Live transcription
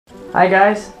Hi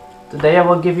guys, today I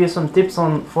will give you some tips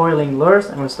on foiling lures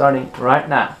and we're starting right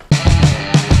now.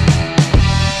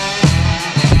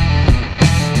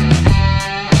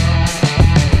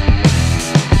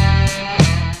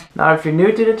 Now if you're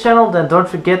new to the channel, then don't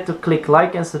forget to click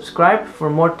like and subscribe for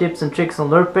more tips and tricks on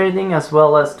lure baiting as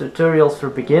well as tutorials for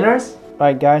beginners.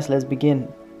 Right guys, let's begin.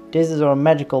 This is our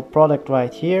magical product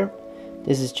right here.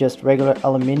 This is just regular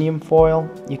aluminium foil.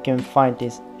 You can find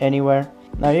this anywhere.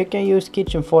 Now you can use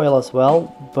kitchen foil as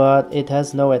well, but it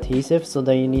has no adhesive, so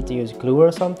then you need to use glue or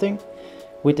something.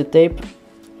 With the tape,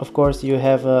 of course, you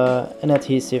have an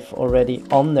adhesive already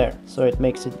on there, so it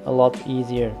makes it a lot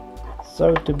easier.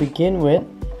 So to begin with,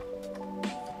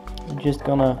 I'm just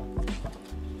gonna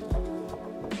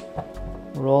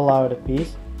roll out a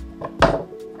piece.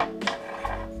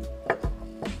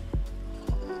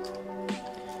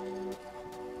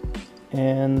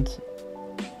 And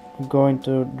I'm going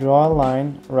to draw a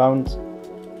line around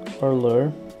our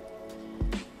lure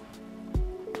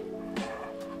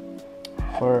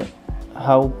for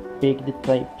how big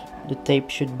the tape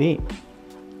should be.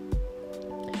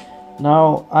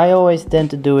 Now I always tend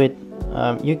to do it,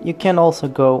 you can also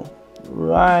go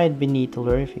right beneath the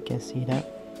lure, if you can see that,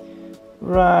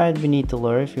 right beneath the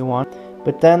lure if you want,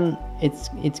 but then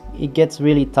it gets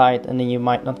really tight and then you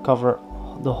might not cover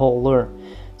the whole lure.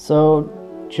 So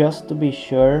just to be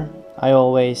sure, I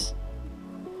always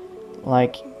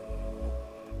like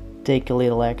take a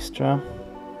little extra,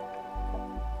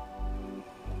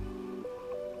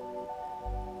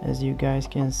 as you guys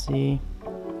can see.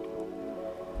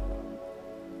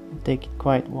 Take it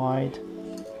quite wide.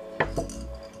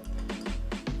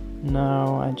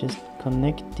 Now I just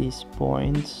connect these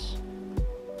points.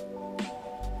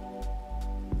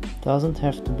 Doesn't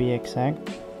have to be exact.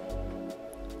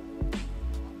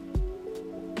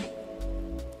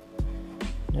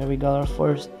 There we got our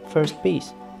first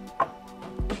piece.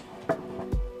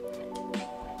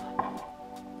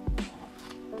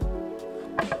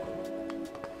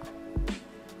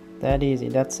 That easy,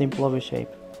 that simple of a shape.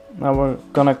 Now we're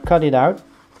gonna cut it out.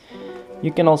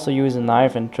 You can also use a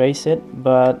knife and trace it,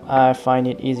 but I find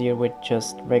it easier with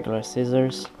just regular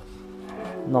scissors.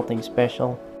 Nothing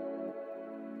special.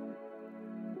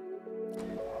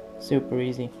 Super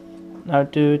easy. Now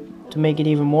to make it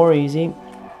even more easy,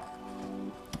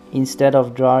 instead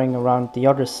of drawing around the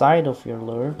other side of your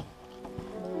lure,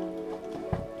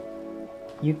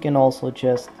 you can also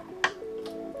just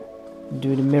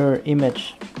do the mirror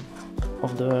image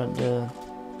of the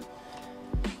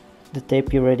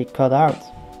tape you already cut out.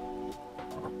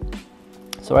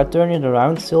 So I turn it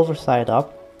around, silver side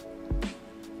up.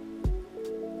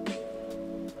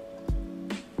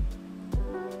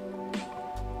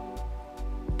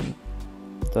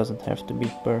 Doesn't have to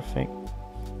be perfect.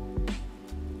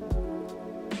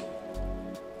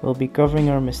 We'll be covering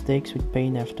our mistakes with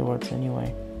paint afterwards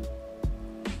anyway.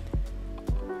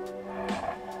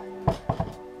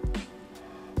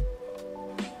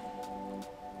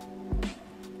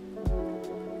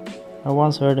 I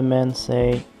once heard a man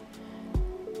say,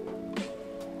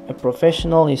 a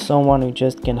professional is someone who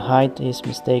just can hide his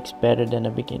mistakes better than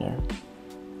a beginner.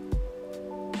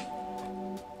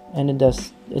 And it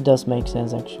does make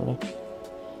sense actually,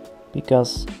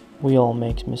 because we all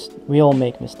make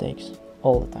mistakes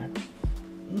all the time.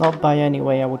 Not by any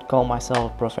way I would call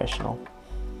myself a professional.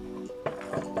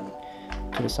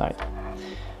 To the side.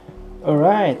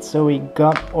 Alright, so we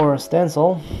got our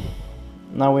stencil.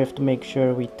 Now we have to make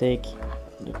sure we take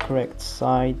the correct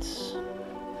sides.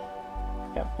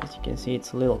 Yeah, as you can see,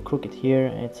 it's a little crooked here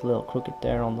and it's a little crooked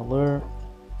there on the lure.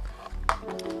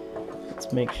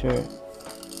 Let's make sure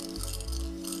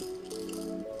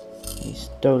it's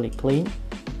totally clean.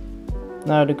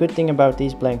 Now the good thing about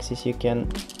these blanks is you can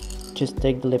just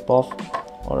take the lip off,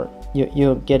 or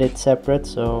you get it separate,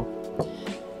 so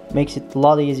makes it a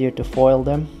lot easier to foil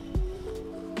them.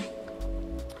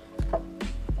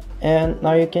 And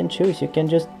now you can choose, you can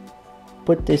just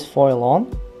put this foil on,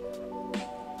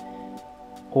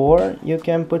 or you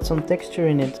can put some texture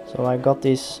in it. So I got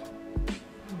this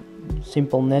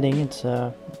simple netting, it's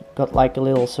got like a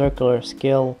little circular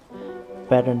scale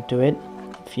pattern to it,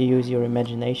 if you use your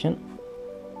imagination.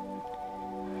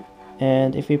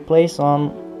 And if we place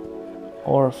on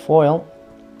our foil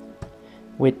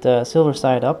with the silver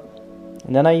side up,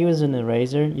 and then I use an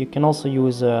eraser. You can also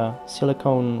use a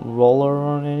silicone roller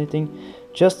or anything,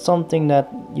 just something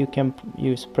that you can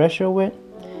use pressure with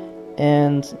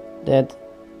and that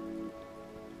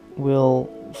will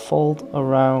fold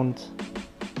around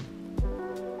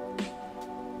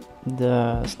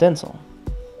the stencil.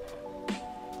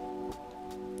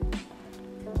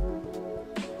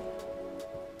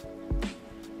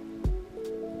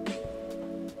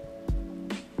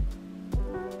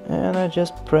 and I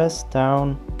just press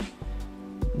down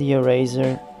the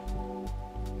eraser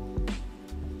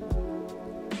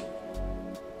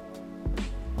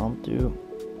onto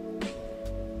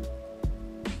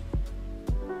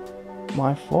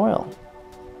my foil.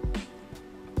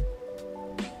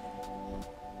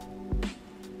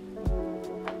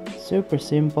 Super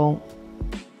simple.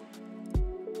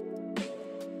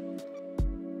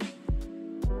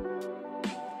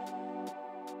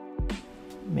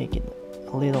 Make it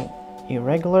a little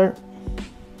irregular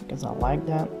because I like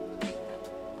that.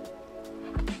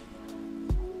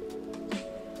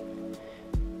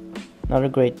 Another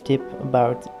great tip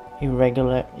about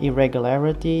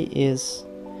irregularity is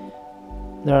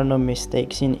there are no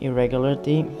mistakes in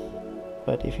irregularity,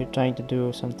 but if you're trying to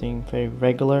do something very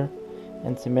regular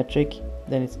and symmetric,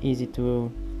 then it's easy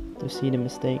to see the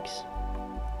mistakes.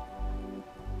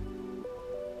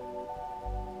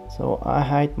 So I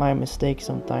hide my mistakes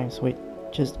sometimes with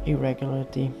just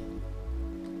irregularity.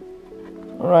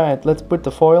 Alright, let's put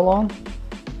the foil on.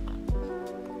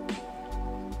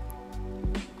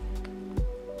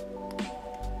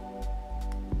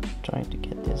 Trying to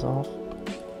get this off.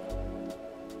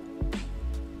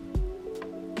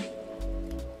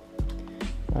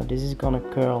 Now this is gonna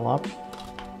curl up.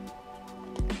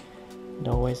 It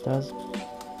always does.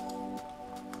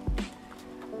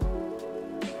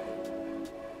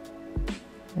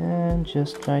 And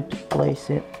just try to place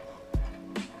it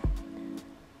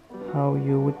how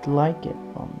you would like it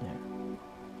on there.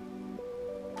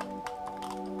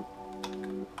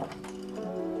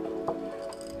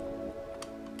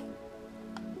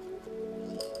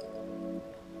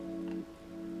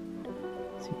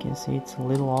 As you can see, it's a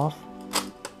little off.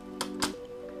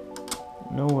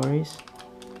 No worries.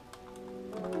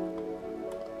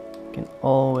 You can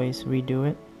always redo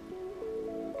it.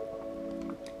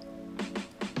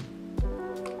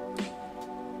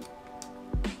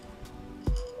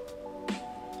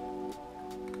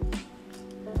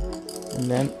 And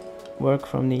then work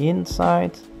from the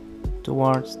inside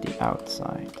towards the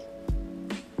outside.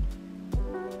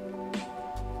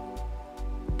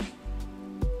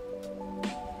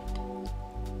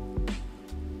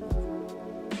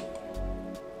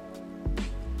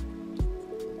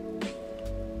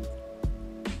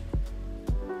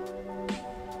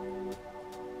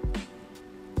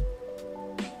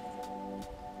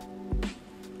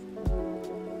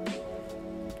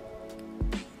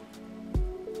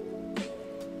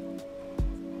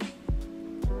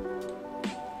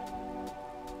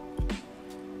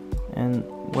 And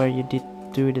where you did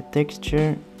do the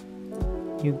texture,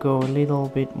 you go a little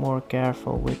bit more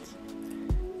careful with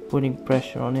putting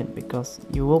pressure on it, because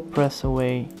you will press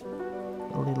away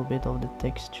a little bit of the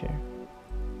texture.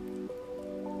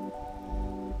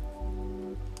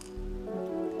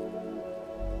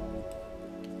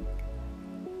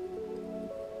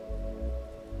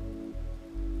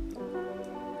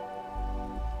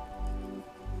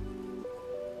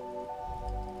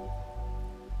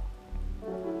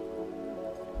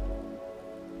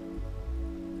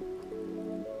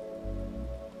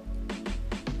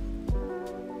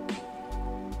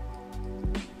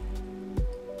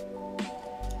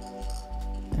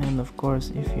 And of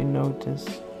course, if you notice,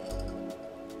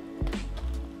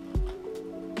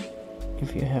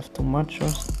 if you have too much or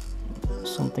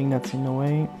something that's in the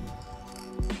way,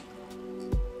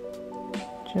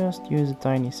 just use a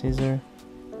tiny scissor.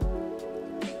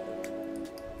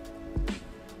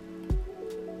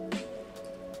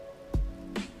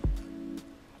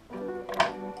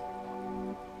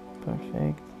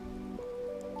 Perfect.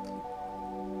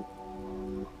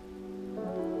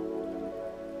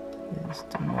 This is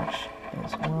too much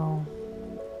as well.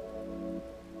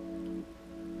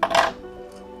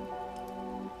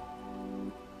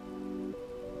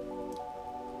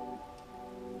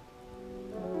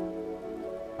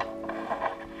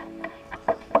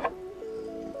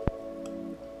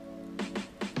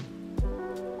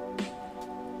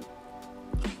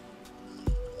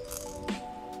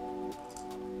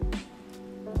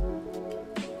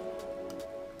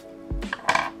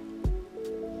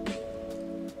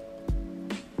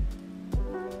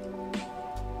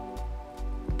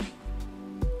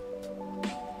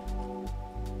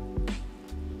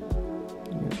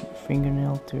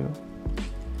 Fingernail to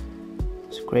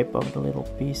scrape off the little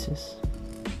pieces.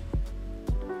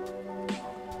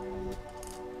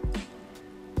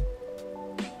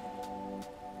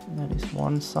 That is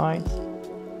one side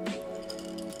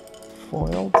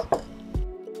foiled.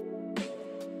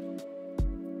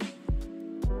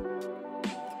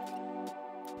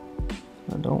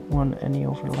 I don't want any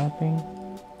overlapping.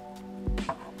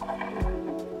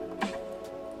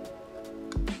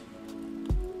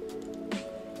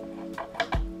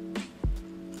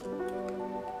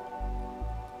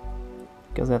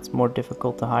 because that's more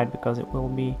difficult to hide because it will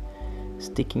be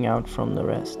sticking out from the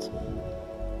rest.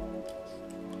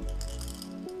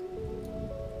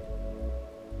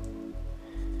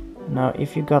 Now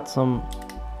if you got some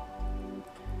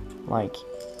like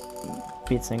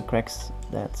bits and cracks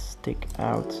that stick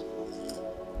out,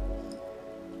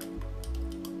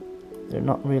 they're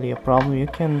not really a problem. You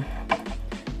can, I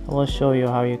will show you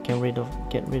how you can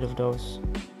get rid of those.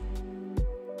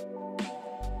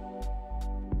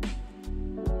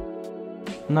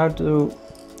 Now to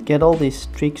get all these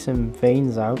streaks and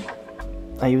veins out,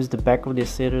 I use the back of the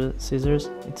scissors.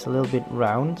 It's a little bit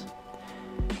round.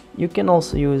 You can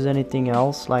also use anything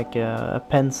else, like a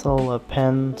pencil, a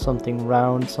pen, something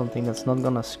round, something that's not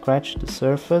gonna scratch the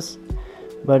surface,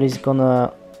 but is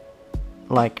gonna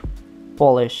like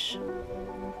polish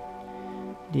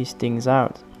these things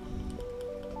out.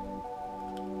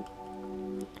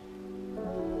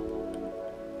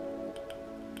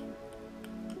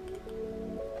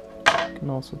 You can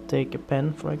also take a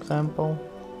pen, for example.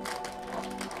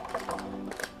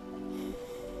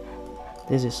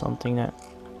 This is something that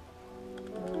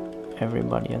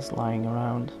everybody has lying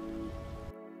around.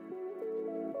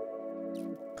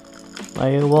 Now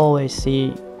you will always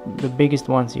see the biggest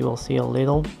ones, you will see a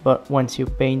little, but once you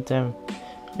paint them,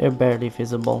 they're barely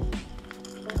visible.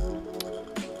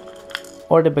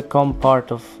 Or they become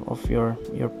part of your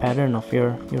pattern, of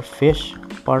your fish,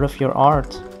 part of your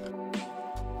art.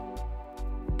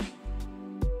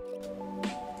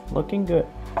 Looking good.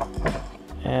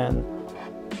 And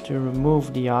to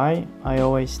remove the eye, I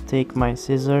always take my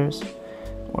scissors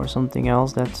or something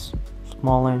else that's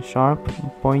small and sharp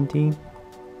and pointy.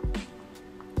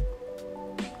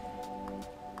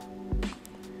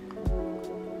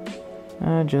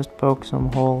 And just poke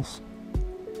some holes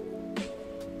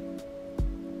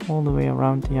all the way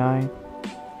around the eye.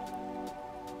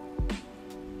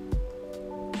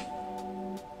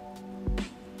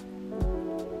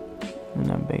 And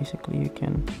then basically you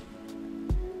can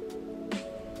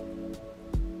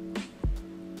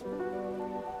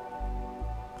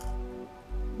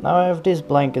now I have this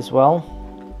blank as well,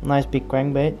 nice big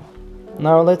crankbait.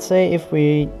 Now let's say if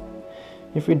we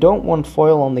don't want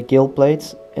foil on the gill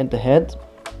plates and the head,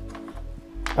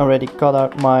 I already cut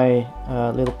out my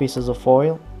little pieces of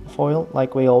foil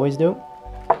like we always do.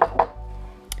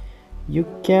 You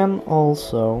can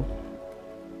also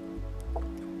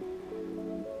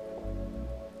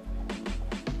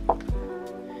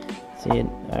see,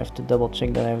 I have to double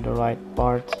check that I have the right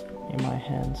part in my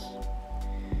hands.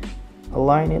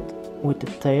 Align it with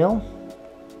the tail,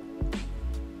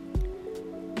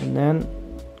 and then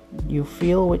you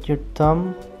feel with your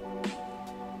thumb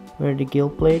where the gill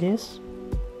plate is,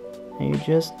 and you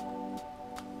just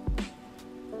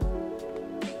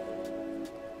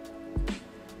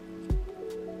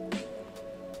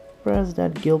press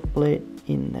that gill plate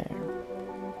in there,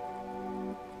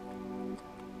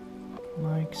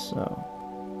 like so.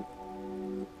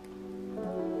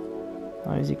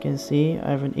 Now, as you can see, I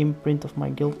have an imprint of my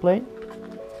gill plate.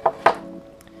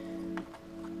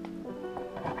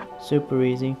 Super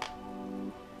easy.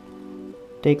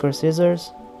 Take our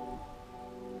scissors,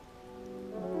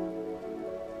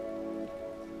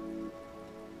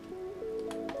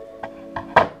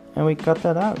 and we cut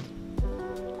that out.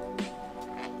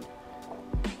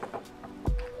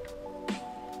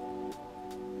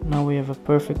 Now we have a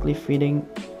perfectly fitting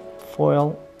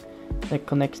foil that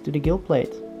connects to the gill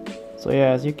plate. So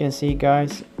yeah, as you can see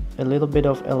guys, a little bit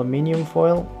of aluminium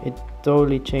foil, it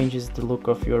totally changes the look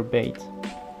of your bait.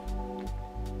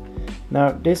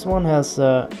 Now this one has,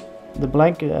 the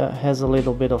blank has a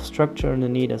little bit of structure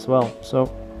underneath as well.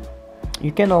 So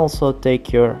you can also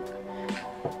take your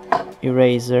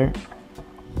eraser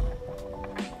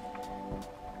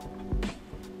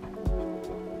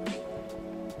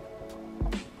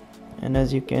and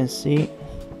as you can see,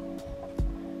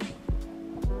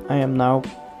 I am now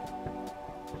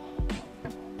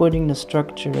putting the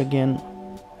structure again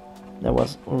that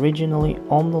was originally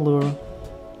on the lure,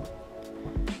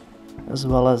 as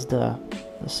well as the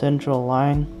central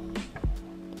line.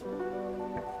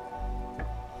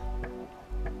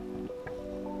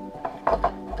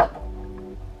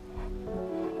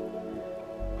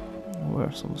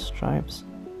 Wear some stripes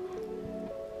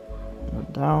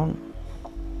down,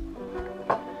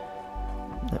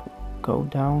 that go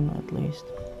down at least.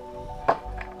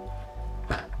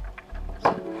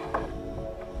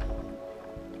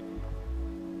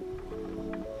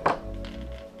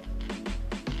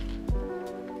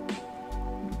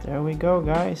 There we go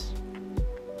guys.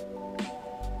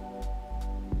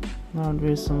 Now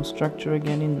there is some structure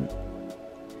again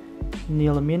in the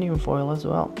aluminium foil as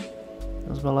well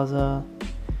as a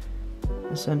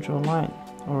a central line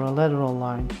or a lateral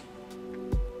line.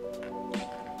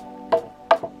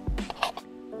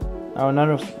 Now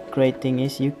another great thing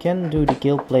is you can do the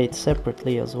gill plate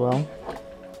separately as well.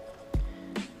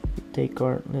 We take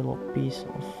our little piece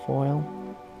of foil.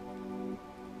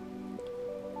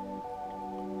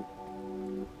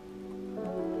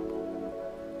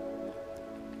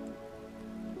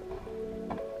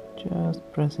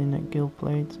 Just press in a gill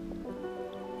plate.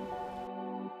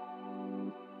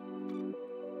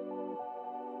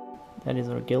 That is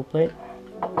our gill plate.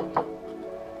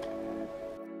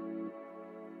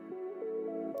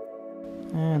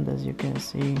 And as you can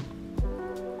see,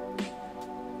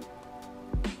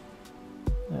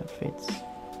 that fits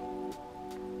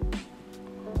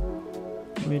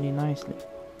really nicely.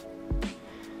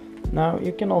 Now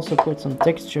you can also put some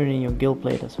texture in your gill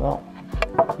plate as well.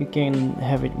 You can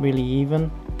have it really even,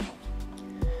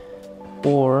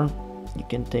 or you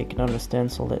can take another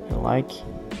stencil that you like,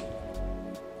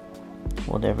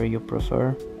 whatever you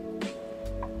prefer.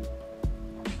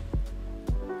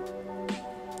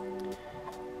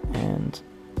 And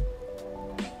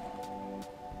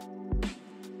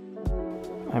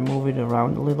I move it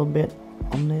around a little bit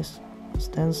on this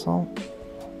stencil.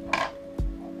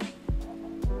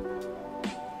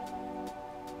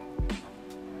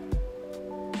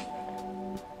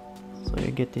 So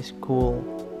you get this cool,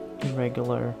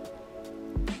 irregular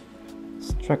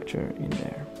structure in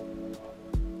there.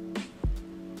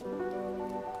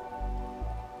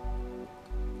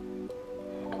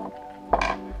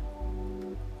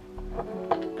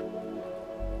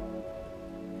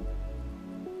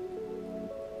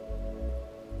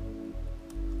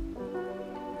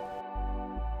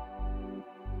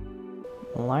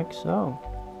 Like so.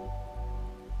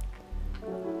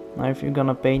 Now if you're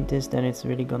gonna paint this, then it's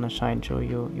really gonna shine through.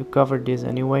 You covered this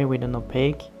anyway with an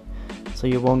opaque, so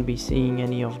you won't be seeing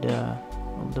any of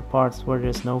the parts where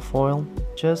there's no foil.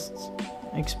 Just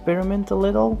experiment a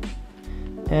little,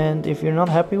 and if you're not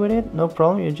happy with it, no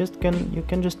problem, you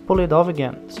can just pull it off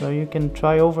again. So you can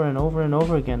try over and over and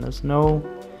over again. There's no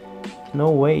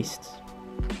waste.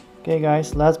 Okay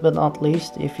guys, last but not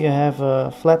least, if you have a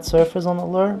flat surface on the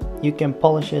lure, you can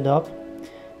polish it up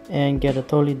and get a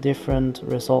totally different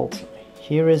result.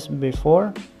 Here is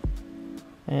before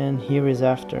and here is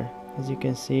after. As you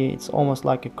can see, it's almost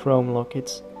like a chrome look.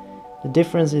 The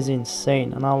difference is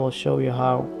insane, and I will show you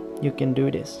how you can do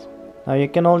this. Now you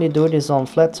can only do this on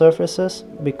flat surfaces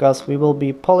because we will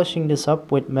be polishing this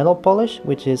up with metal polish,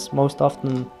 which is most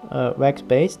often wax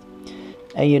based.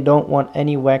 And you don't want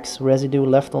any wax residue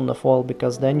left on the foil,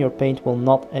 because then your paint will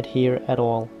not adhere at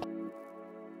all.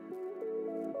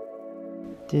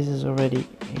 This is already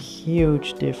a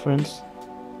huge difference.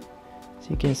 As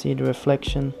you can see, the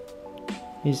reflection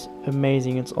is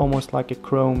amazing. It's almost like a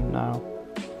chrome now.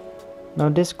 Now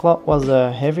this cloth was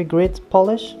a heavy grit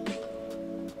polish.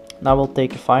 Now we'll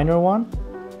take a finer one.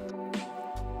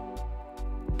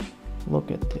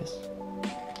 Look at this.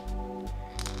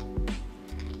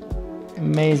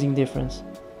 Amazing difference.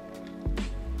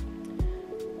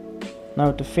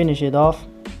 Now to finish it off,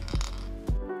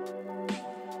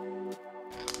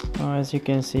 as you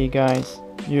can see guys,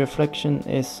 the reflection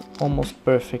is almost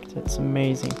perfect. It's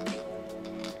amazing.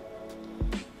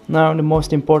 Now the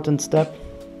most important step,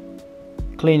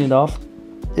 clean it off.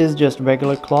 This is just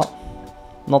regular cloth,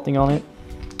 nothing on it.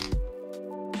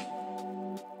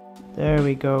 There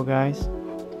we go guys.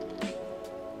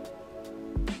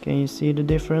 Can you see the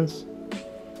difference?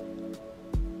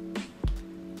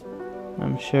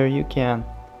 I'm sure you can.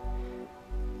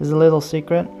 There's a little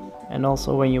secret, and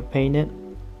also when you paint it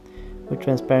with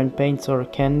transparent paints or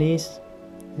candies,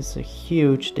 it's a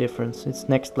huge difference. It's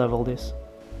next level this.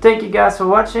 Thank you guys for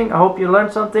watching. I hope you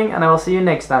learned something, and I will see you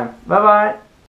next time. Bye bye.